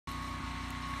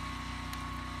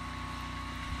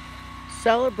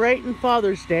celebrating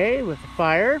Father's Day with a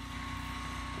fire.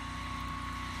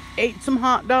 Ate some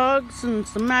hot dogs and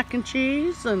some mac and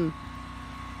cheese, and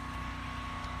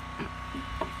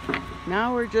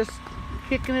now we're just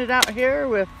kicking it out here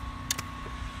with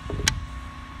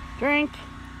drink,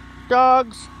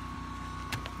 dogs,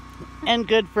 and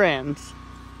good friends.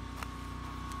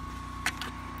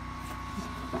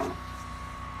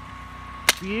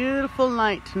 Beautiful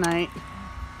night tonight.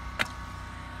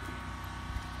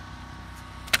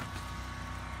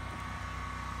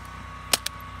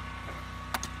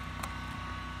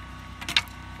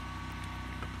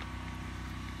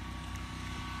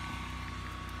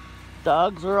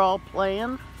 Dogs are all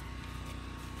playing.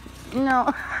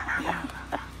 No.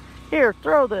 Here,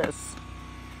 throw this.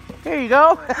 Here you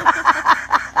go. Catch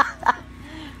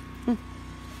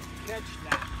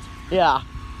that. Yeah.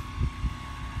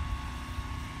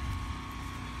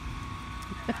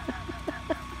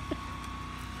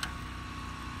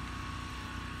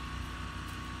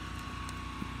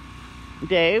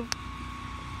 Dave,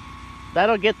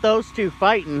 that'll get those two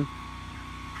fighting.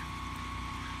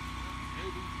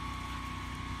 Maybe.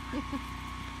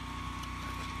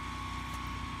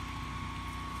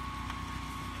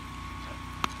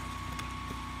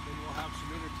 Then we'll have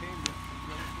some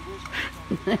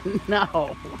entertainment.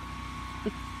 No.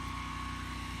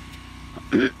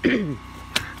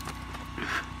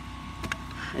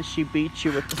 And she beats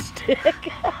you with the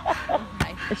stick.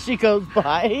 As she goes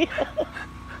by.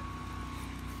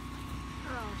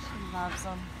 Oh, she loves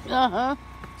them. Uh-huh.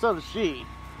 So does she.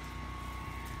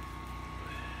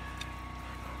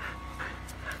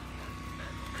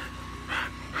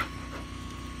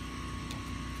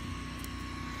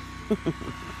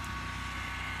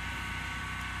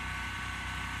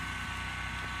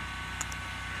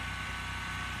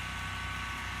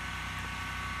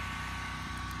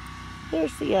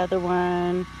 There's the other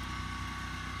one.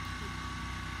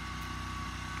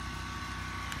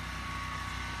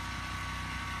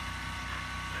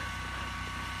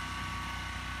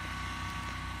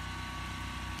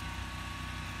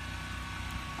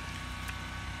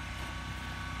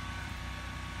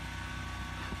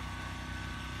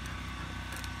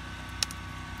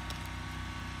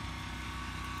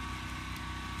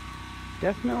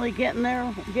 Definitely getting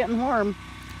there, getting warm.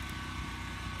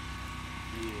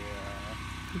 Yeah.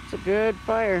 It's a good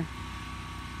fire.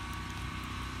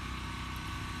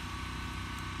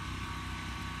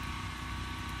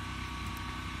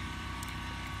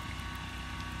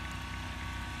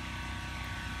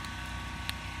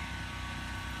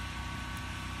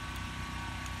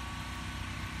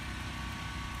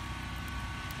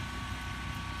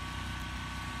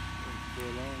 For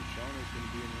long, Shauna's going to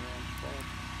be in the wrong spot.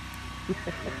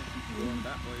 Going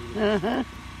that way.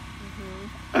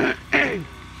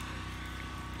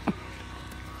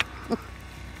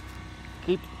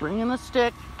 Keep bringing the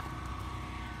stick.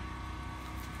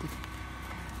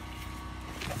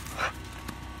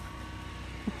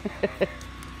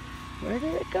 Where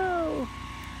did it go?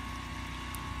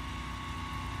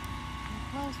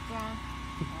 Close, John.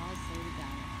 Oh, Sadie got it.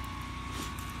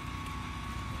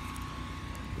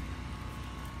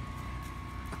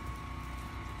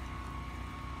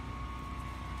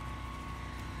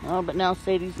 Oh, but now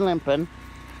Sadie's limping.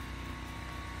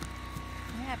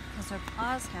 Yeah, because her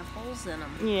paws have holes in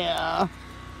them. Yeah.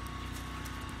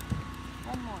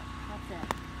 One more. That's it.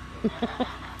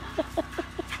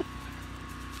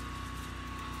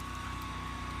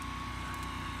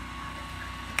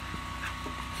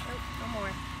 Oh, one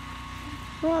more.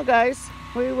 Well, guys,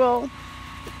 we will.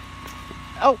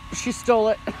 Oh, she stole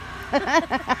it.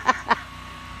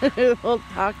 We'll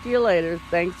talk to you later.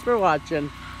 Thanks for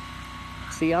watching.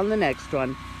 See you on the next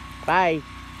one. Bye.